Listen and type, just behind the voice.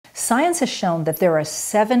Science has shown that there are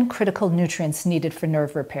 7 critical nutrients needed for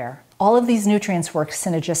nerve repair. All of these nutrients work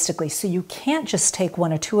synergistically, so you can't just take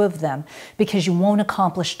 1 or 2 of them because you won't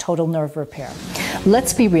accomplish total nerve repair.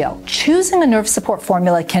 Let's be real. Choosing a nerve support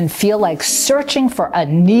formula can feel like searching for a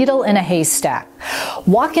needle in a haystack.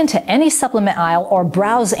 Walk into any supplement aisle or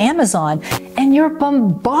browse Amazon and you're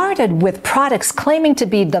bombarded with products claiming to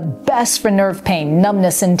be the best for nerve pain,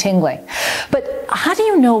 numbness, and tingling. But how do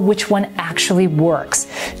you know which one actually works?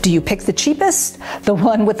 Do you pick the cheapest, the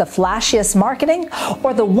one with the flashiest marketing,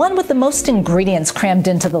 or the one with the most ingredients crammed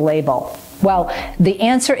into the label? Well, the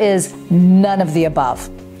answer is none of the above.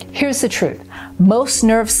 Here's the truth. Most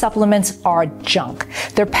nerve supplements are junk.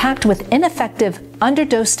 They're packed with ineffective,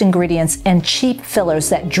 underdosed ingredients and cheap fillers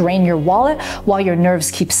that drain your wallet while your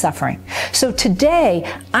nerves keep suffering. So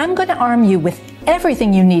today, I'm going to arm you with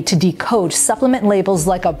everything you need to decode supplement labels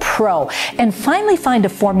like a pro and finally find a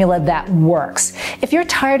formula that works. If you're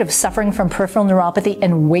tired of suffering from peripheral neuropathy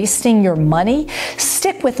and wasting your money,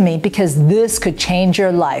 stick with me because this could change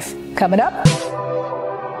your life. Coming up.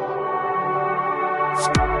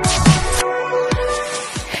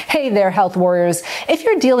 Hey there, health warriors. If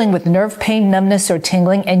you're dealing with nerve pain, numbness, or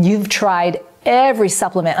tingling, and you've tried every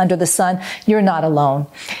supplement under the sun, you're not alone.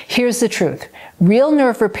 Here's the truth. Real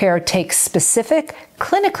nerve repair takes specific,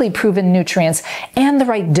 clinically proven nutrients and the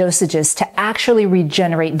right dosages to actually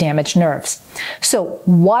regenerate damaged nerves. So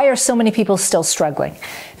why are so many people still struggling?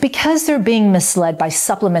 Because they're being misled by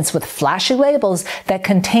supplements with flashy labels that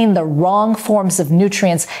contain the wrong forms of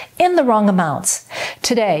nutrients in the wrong amounts.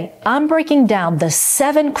 Today, I'm breaking down the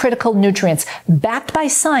 7 critical nutrients backed by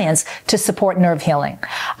science to support nerve healing.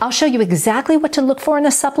 I'll show you exactly what to look for in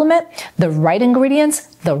a supplement, the right ingredients,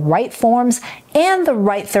 the right forms, and the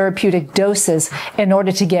right therapeutic doses in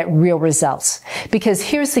order to get real results. Because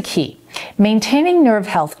here's the key. Maintaining nerve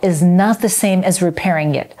health is not the same as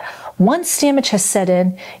repairing it. Once damage has set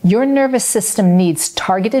in, your nervous system needs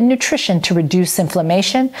targeted nutrition to reduce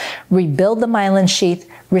inflammation, rebuild the myelin sheath,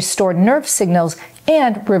 restore nerve signals,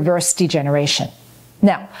 and reverse degeneration.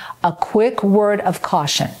 Now, a quick word of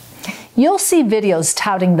caution. You'll see videos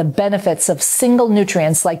touting the benefits of single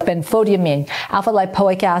nutrients like benfotiamine,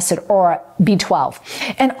 alpha-lipoic acid, or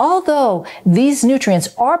B12. And although these nutrients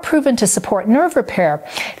are proven to support nerve repair,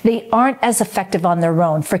 they aren't as effective on their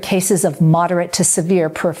own for cases of moderate to severe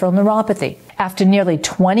peripheral neuropathy. After nearly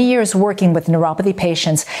 20 years working with neuropathy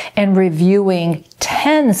patients and reviewing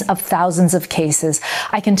tens of thousands of cases,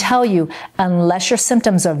 I can tell you, unless your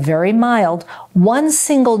symptoms are very mild, one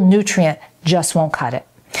single nutrient just won't cut it.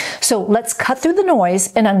 So let's cut through the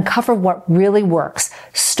noise and uncover what really works,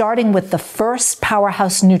 starting with the first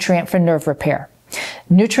powerhouse nutrient for nerve repair.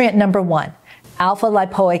 Nutrient number 1,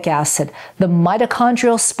 alpha-lipoic acid, the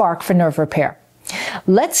mitochondrial spark for nerve repair.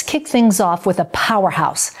 Let's kick things off with a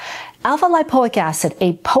powerhouse. Alpha-lipoic acid,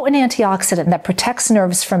 a potent antioxidant that protects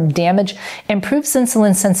nerves from damage, improves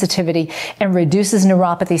insulin sensitivity, and reduces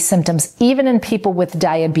neuropathy symptoms even in people with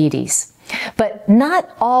diabetes. But not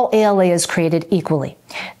all ALA is created equally.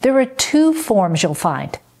 There are 2 forms you'll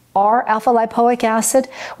find. R-alpha-lipoic acid,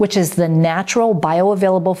 which is the natural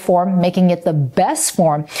bioavailable form, making it the best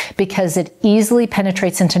form because it easily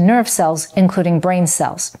penetrates into nerve cells, including brain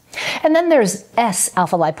cells. And then there's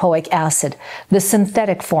S-alpha-lipoic acid, the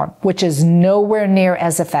synthetic form, which is nowhere near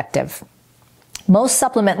as effective. Most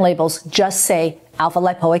supplement labels just say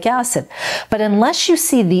alpha-lipoic acid, but unless you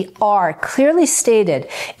see the R clearly stated,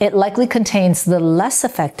 it likely contains the less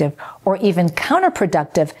effective or even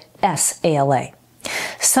counterproductive S-ALA.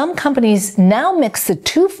 Some companies now mix the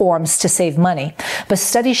 2 forms to save money, but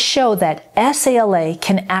studies show that S-ALA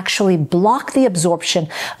can actually block the absorption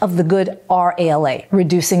of the good R-ALA,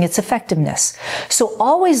 reducing its effectiveness. So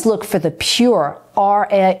always look for the pure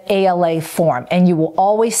R-ALA form, and you will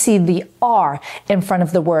always see the R in front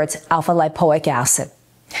of the words alpha-lipoic acid.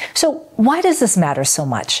 So why does this matter so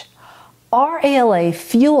much? R-ALA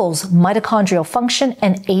fuels mitochondrial function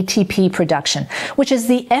and ATP production, which is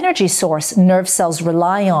the energy source nerve cells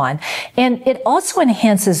rely on, and it also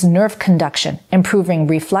enhances nerve conduction, improving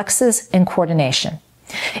reflexes and coordination.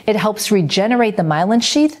 It helps regenerate the myelin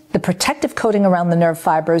sheath, the protective coating around the nerve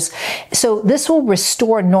fibers, so this will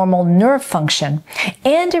restore normal nerve function,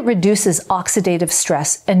 and it reduces oxidative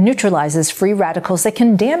stress and neutralizes free radicals that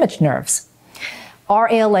can damage nerves.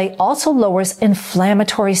 R-ALA also lowers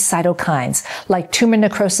inflammatory cytokines like tumor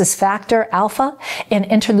necrosis factor alpha and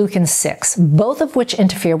interleukin-6, both of which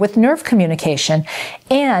interfere with nerve communication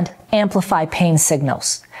and amplify pain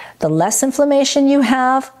signals. The less inflammation you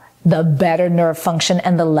have, the better nerve function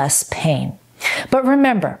and the less pain. But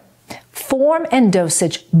remember, Form and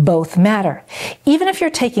dosage both matter. Even if you're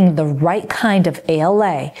taking the right kind of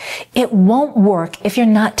ALA, it won't work if you're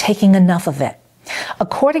not taking enough of it.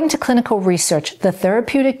 According to clinical research, the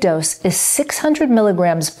therapeutic dose is 600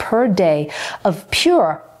 milligrams per day of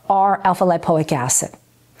pure R-alpha lipoic acid.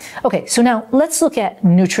 Okay, so now let's look at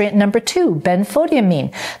nutrient number 2,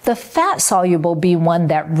 benfotiamine, the fat-soluble B1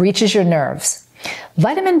 that reaches your nerves.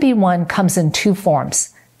 Vitamin B1 comes in 2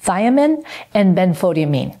 forms, thiamine and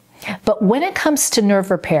benfotiamine. But when it comes to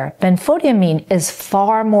nerve repair, benfotiamine is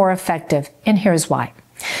far more effective, and here's why.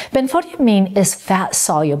 Benfotiamine is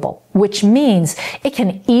fat-soluble, which means it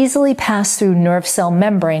can easily pass through nerve cell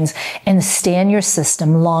membranes and stay in your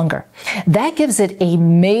system longer. That gives it a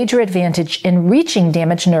major advantage in reaching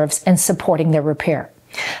damaged nerves and supporting their repair.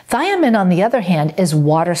 Thiamine, on the other hand, is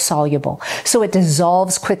water-soluble, so it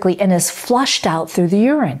dissolves quickly and is flushed out through the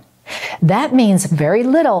urine. That means very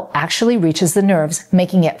little actually reaches the nerves,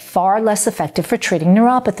 making it far less effective for treating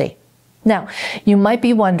neuropathy. Now, you might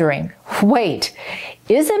be wondering, wait,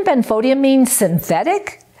 isn't benfotiamine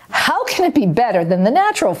synthetic? How can it be better than the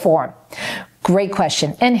natural form? Great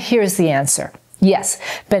question, and here's the answer. Yes,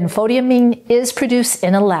 benfotiamine is produced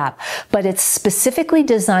in a lab, but it's specifically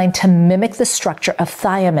designed to mimic the structure of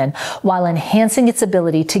thiamine while enhancing its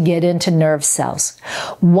ability to get into nerve cells.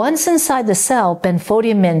 Once inside the cell,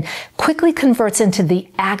 benfotiamine quickly converts into the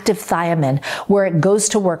active thiamine, where it goes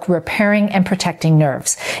to work repairing and protecting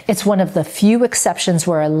nerves. It's one of the few exceptions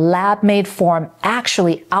where a lab-made form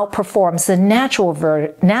actually outperforms the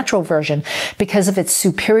natural version because of its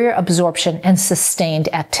superior absorption and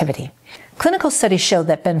sustained activity. Clinical studies show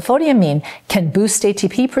that benfotiamine can boost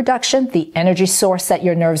ATP production, the energy source that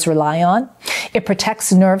your nerves rely on. It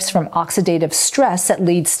protects nerves from oxidative stress that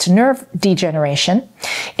leads to nerve degeneration.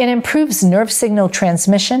 It improves nerve signal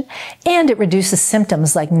transmission, and it reduces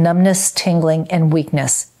symptoms like numbness, tingling, and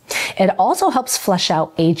weakness. It also helps flush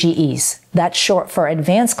out AGEs. That's short for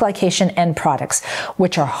advanced glycation end products,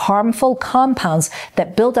 which are harmful compounds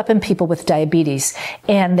that build up in people with diabetes,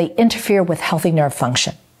 and they interfere with healthy nerve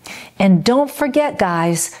function. And don't forget,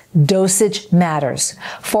 guys, dosage matters.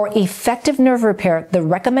 For effective nerve repair, the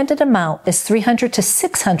recommended amount is 300 to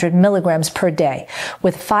 600 milligrams per day,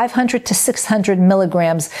 with 500 to 600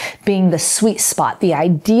 milligrams being the sweet spot, the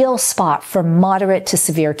ideal spot for moderate to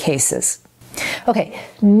severe cases. Okay,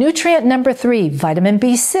 nutrient number 3, vitamin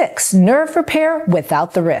B6, nerve repair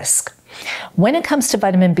without the risk. When it comes to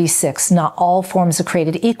vitamin B6, not all forms are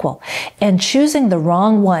created equal, and choosing the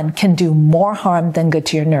wrong one can do more harm than good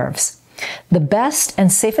to your nerves. The best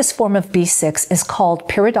and safest form of B6 is called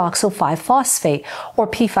pyridoxal 5-phosphate, or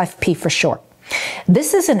P5P for short.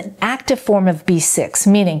 This is an active form of B6,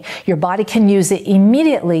 meaning your body can use it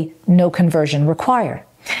immediately, no conversion required.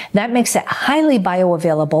 That makes it highly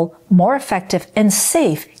bioavailable, more effective, and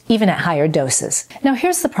safe even at higher doses. Now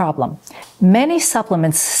here's the problem. Many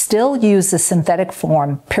supplements still use the synthetic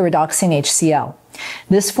form pyridoxine HCl.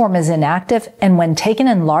 This form is inactive, and when taken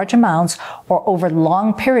in large amounts or over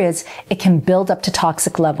long periods, it can build up to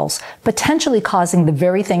toxic levels, potentially causing the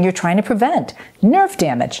very thing you're trying to prevent, nerve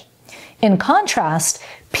damage. In contrast,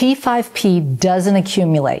 P5P doesn't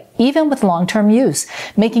accumulate, even with long-term use,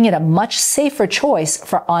 making it a much safer choice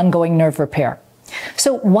for ongoing nerve repair.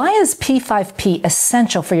 So why is P5P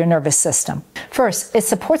essential for your nervous system? First, it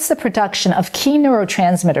supports the production of key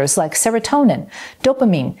neurotransmitters like serotonin,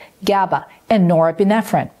 dopamine, GABA, and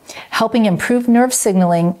norepinephrine, helping improve nerve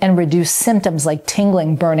signaling and reduce symptoms like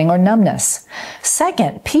tingling, burning, or numbness.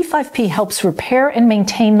 Second, P5P helps repair and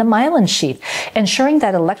maintain the myelin sheath, ensuring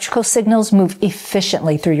that electrical signals move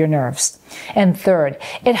efficiently through your nerves. And third,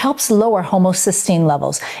 it helps lower homocysteine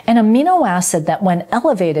levels, an amino acid that, when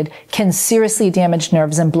elevated, can seriously damage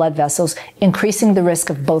nerves and blood vessels, increasing the risk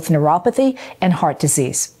of both neuropathy and heart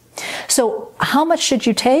disease. So how much should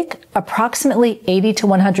you take? Approximately 80 to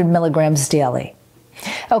 100 milligrams daily.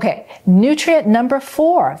 Okay, nutrient number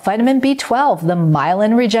 4, vitamin B12, the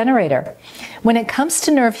myelin regenerator. When it comes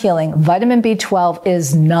to nerve healing, vitamin B12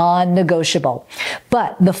 is non-negotiable,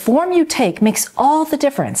 but the form you take makes all the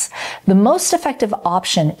difference. The most effective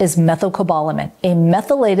option is methylcobalamin, a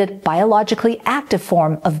methylated, biologically active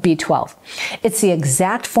form of B12. It's the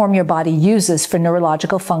exact form your body uses for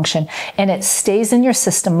neurological function, and it stays in your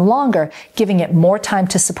system longer, giving it more time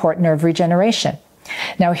to support nerve regeneration.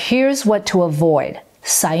 Now here's what to avoid.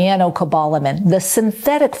 Cyanocobalamin, the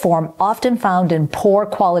synthetic form often found in poor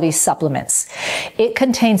quality supplements. It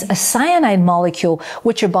contains a cyanide molecule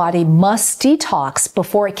which your body must detox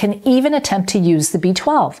before it can even attempt to use the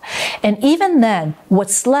B12. And even then,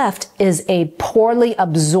 what's left is a poorly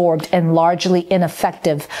absorbed and largely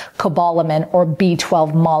ineffective cobalamin or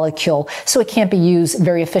B12 molecule, so it can't be used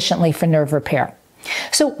very efficiently for nerve repair.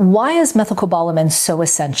 So why is methylcobalamin so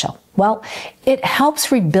essential? Well, it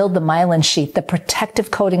helps rebuild the myelin sheath, the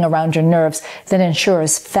protective coating around your nerves that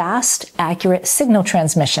ensures fast, accurate signal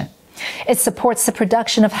transmission. It supports the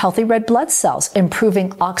production of healthy red blood cells,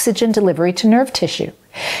 improving oxygen delivery to nerve tissue.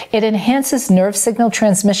 It enhances nerve signal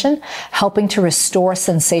transmission, helping to restore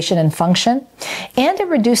sensation and function. And it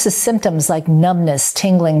reduces symptoms like numbness,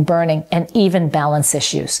 tingling, burning, and even balance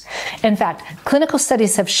issues. In fact, clinical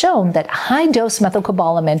studies have shown that high-dose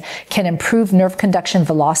methylcobalamin can improve nerve conduction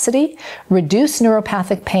velocity, reduce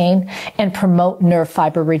neuropathic pain, and promote nerve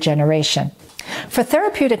fiber regeneration. For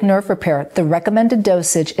therapeutic nerve repair, the recommended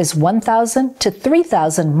dosage is 1,000 to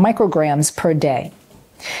 3,000 micrograms per day.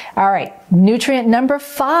 All right, nutrient number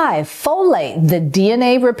 5, folate, the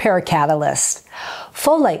DNA repair catalyst.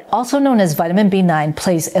 Folate, also known as vitamin B9,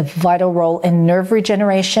 plays a vital role in nerve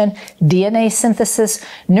regeneration, DNA synthesis,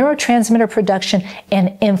 neurotransmitter production,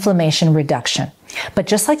 and inflammation reduction. But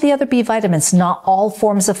just like the other B vitamins, not all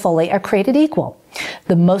forms of folate are created equal.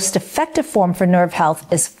 The most effective form for nerve health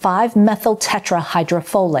is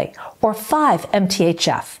 5-methyltetrahydrofolate, or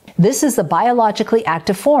 5-MTHF. This is the biologically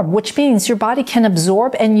active form, which means your body can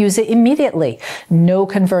absorb and use it immediately. No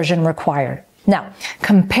conversion required. Now,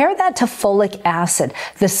 compare that to folic acid,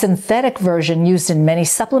 the synthetic version used in many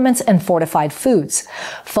supplements and fortified foods.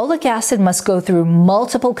 Folic acid must go through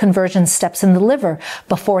multiple conversion steps in the liver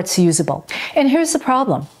before it's usable. And here's the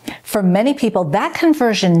problem. For many people, that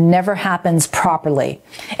conversion never happens properly.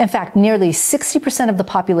 In fact, nearly 60% of the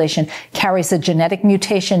population carries a genetic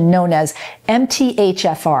mutation known as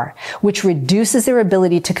MTHFR, which reduces their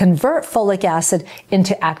ability to convert folic acid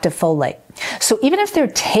into active folate. So even if they're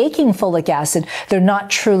taking folic acid, they're not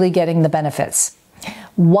truly getting the benefits.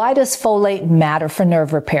 Why does folate matter for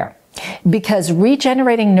nerve repair? Because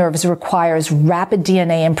regenerating nerves requires rapid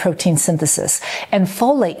DNA and protein synthesis, and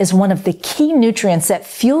folate is one of the key nutrients that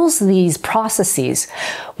fuels these processes.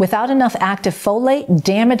 Without enough active folate,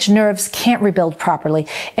 damaged nerves can't rebuild properly,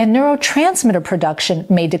 and neurotransmitter production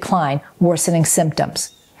may decline, worsening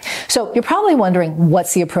symptoms. So you're probably wondering,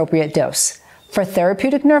 what's the appropriate dose? For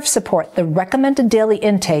therapeutic nerve support, the recommended daily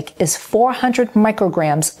intake is 400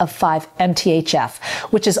 micrograms of 5-MTHF,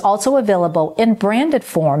 which is also available in branded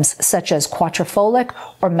forms such as quadrafolic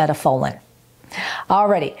or metafolin.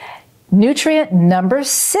 Alrighty, nutrient number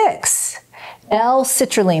 6,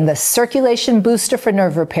 Lcitrilline, the circulation booster for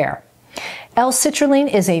nerve repair.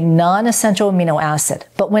 Lcitrilline is a non-essential amino acid,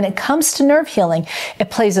 but when it comes to nerve healing,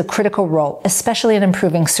 it plays a critical role, especially in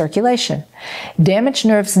improving circulation. Damaged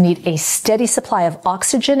nerves need a steady supply of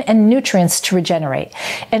oxygen and nutrients to regenerate,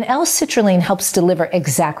 and Lcitrilline helps deliver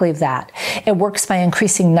exactly that. It works by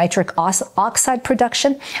increasing nitric oxide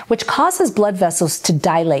production, which causes blood vessels to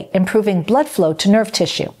dilate, improving blood flow to nerve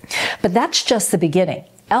tissue. But that's just the beginning.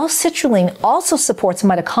 Lcitrilline also supports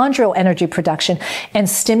mitochondrial energy production and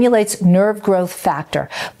stimulates nerve growth factor,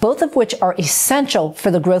 both of which are essential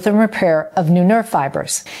for the growth and repair of new nerve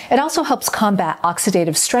fibers. It also helps combat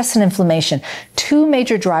oxidative stress and inflammation, two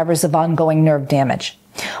major drivers of ongoing nerve damage.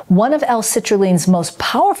 One of Lcitrilline's most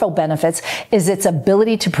powerful benefits is its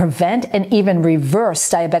ability to prevent and even reverse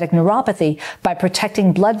diabetic neuropathy by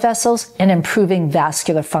protecting blood vessels and improving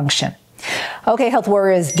vascular function. Okay, health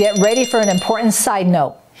warriors, get ready for an important side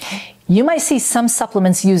note. You might see some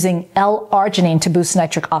supplements using L-arginine to boost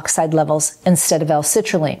nitric oxide levels instead of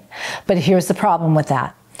Lcitrilline. But here's the problem with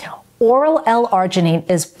that. Oral L-arginine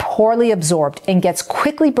is poorly absorbed and gets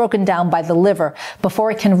quickly broken down by the liver before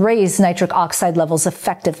it can raise nitric oxide levels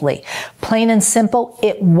effectively. Plain and simple,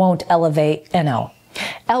 it won't elevate NO.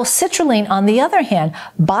 Lcitrilline, on the other hand,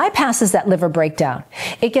 bypasses that liver breakdown.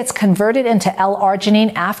 It gets converted into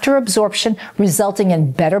L-arginine after absorption, resulting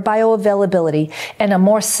in better bioavailability and a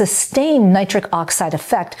more sustained nitric oxide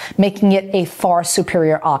effect, making it a far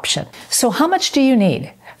superior option. So how much do you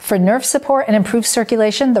need? For nerve support and improved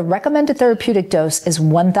circulation, the recommended therapeutic dose is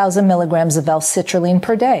 1,000 milligrams of Lcitrilline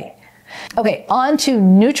per day. Okay, on to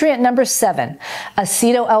nutrient number 7,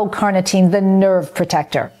 AcetoLcarnitine, the nerve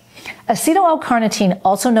protector. AcetoLcarnitine,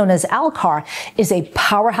 also known as Alcar, is a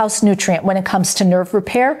powerhouse nutrient when it comes to nerve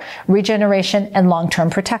repair, regeneration, and long-term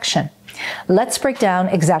protection. Let's break down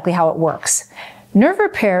exactly how it works. Nerve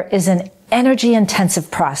repair is an energy-intensive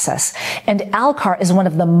process, and Alcar is one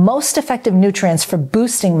of the most effective nutrients for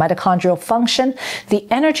boosting mitochondrial function, the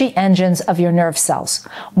energy engines of your nerve cells.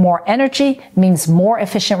 More energy means more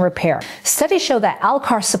efficient repair. Studies show that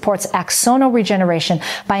Alcar supports axonal regeneration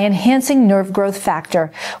by enhancing nerve growth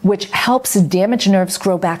factor, which helps damaged nerves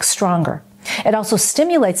grow back stronger. It also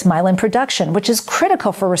stimulates myelin production, which is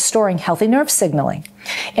critical for restoring healthy nerve signaling.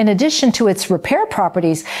 In addition to its repair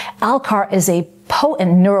properties, Alcar is a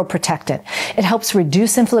potent neuroprotectant. It helps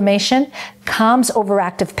reduce inflammation, calms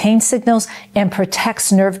overactive pain signals, and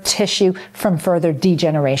protects nerve tissue from further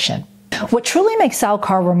degeneration. What truly makes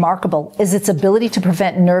Alcar remarkable is its ability to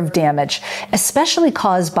prevent nerve damage, especially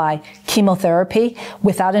caused by chemotherapy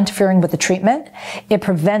without interfering with the treatment. It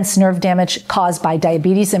prevents nerve damage caused by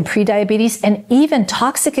diabetes and prediabetes, and even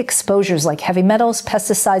toxic exposures like heavy metals,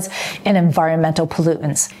 pesticides, and environmental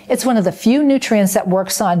pollutants. It's one of the few nutrients that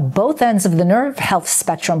works on both ends of the nerve health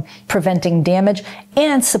spectrum, preventing damage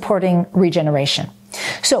and supporting regeneration.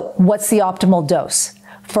 So, what's the optimal dose?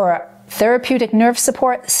 For therapeutic nerve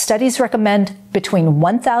support, studies recommend between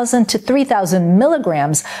 1,000 to 3,000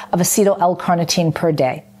 milligrams of acetyl-L-carnitine per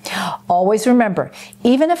day. Always remember,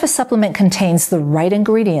 even if a supplement contains the right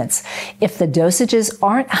ingredients, if the dosages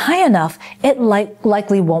aren't high enough, it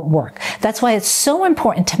likely won't work. That's why it's so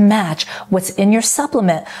important to match what's in your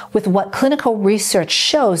supplement with what clinical research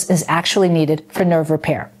shows is actually needed for nerve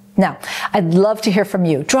repair. Now, I'd love to hear from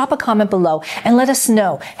you. Drop a comment below and let us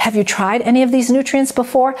know. Have you tried any of these nutrients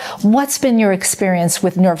before? What's been your experience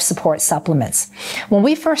with nerve support supplements? When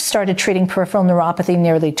we first started treating peripheral neuropathy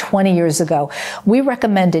nearly 20 years ago, we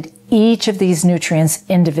recommended each of these nutrients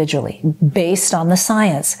individually based on the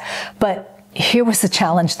science. But here was the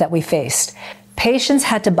challenge that we faced. Patients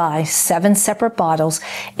had to buy 7 separate bottles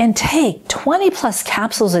and take 20 plus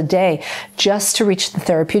capsules a day just to reach the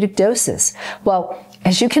therapeutic doses. Well,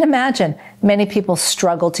 as you can imagine, many people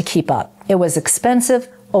struggled to keep up. It was expensive,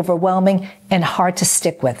 overwhelming, and hard to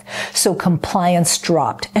stick with. So compliance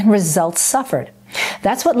dropped and results suffered.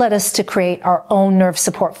 That's what led us to create our own nerve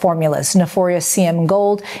support formulas, NUPHORIA CM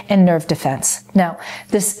Gold and Nerve Defense. Now,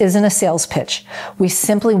 this isn't a sales pitch. We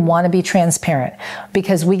simply want to be transparent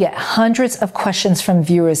because we get hundreds of questions from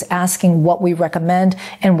viewers asking what we recommend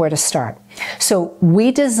and where to start. So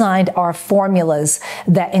we designed our formulas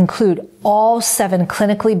that include all 7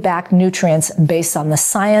 clinically backed nutrients based on the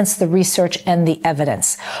science, the research, and the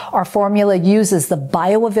evidence. Our formula uses the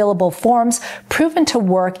bioavailable forms proven to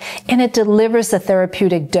work, and it delivers the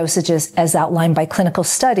therapeutic dosages as outlined by clinical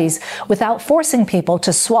studies without forcing people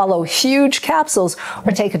to swallow huge capsules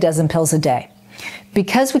or take a dozen pills a day.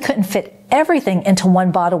 Because we couldn't fit everything into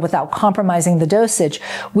one bottle without compromising the dosage,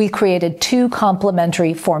 we created 2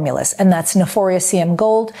 complementary formulas, and that's NUPHORIA CM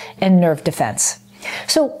Gold and Nerve Defense.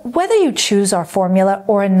 So whether you choose our formula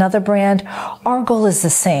or another brand, our goal is the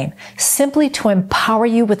same, simply to empower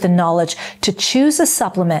you with the knowledge to choose a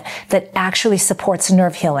supplement that actually supports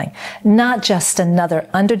nerve healing, not just another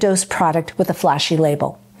underdosed product with a flashy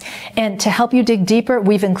label. And to help you dig deeper,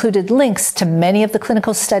 we've included links to many of the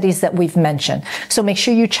clinical studies that we've mentioned. So make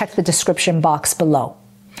sure you check the description box below.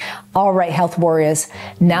 All right, health warriors,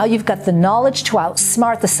 now you've got the knowledge to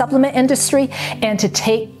outsmart the supplement industry and to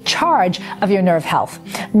take charge of your nerve health.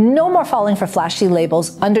 No more falling for flashy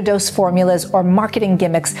labels, underdosed formulas, or marketing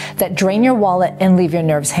gimmicks that drain your wallet and leave your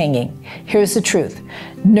nerves hanging. Here's the truth.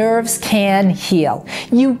 Nerves can heal.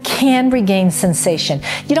 You can regain sensation.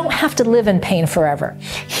 You don't have to live in pain forever.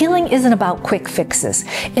 Healing isn't about quick fixes.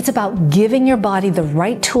 It's about giving your body the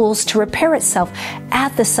right tools to repair itself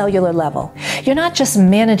at the cellular level. You're not just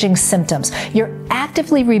managing symptoms. You're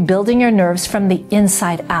actively rebuilding your nerves from the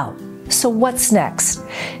inside out. So what's next?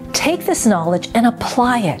 Take this knowledge and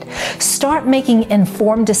apply it. Start making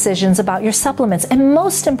informed decisions about your supplements, and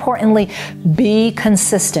most importantly, be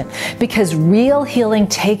consistent, because real healing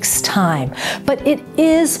takes time, but it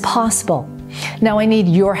is possible. Now I need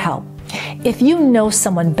your help. If you know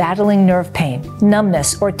someone battling nerve pain,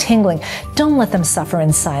 numbness, or tingling, don't let them suffer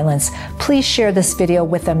in silence. Please share this video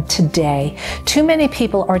with them today. Too many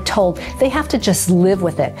people are told they have to just live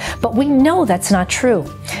with it, but we know that's not true.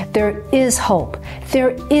 There is hope,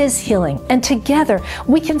 there is healing, and together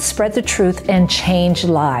we can spread the truth and change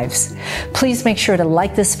lives. Please make sure to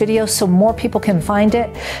like this video so more people can find it,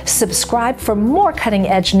 subscribe for more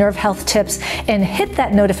cutting-edge nerve health tips, and hit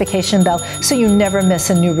that notification bell so you never miss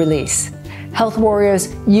a new release. Health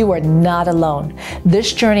warriors, you are not alone.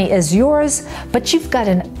 This journey is yours, but you've got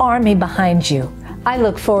an army behind you. I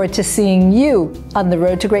look forward to seeing you on the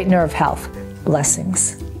road to great nerve health.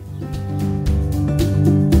 Blessings.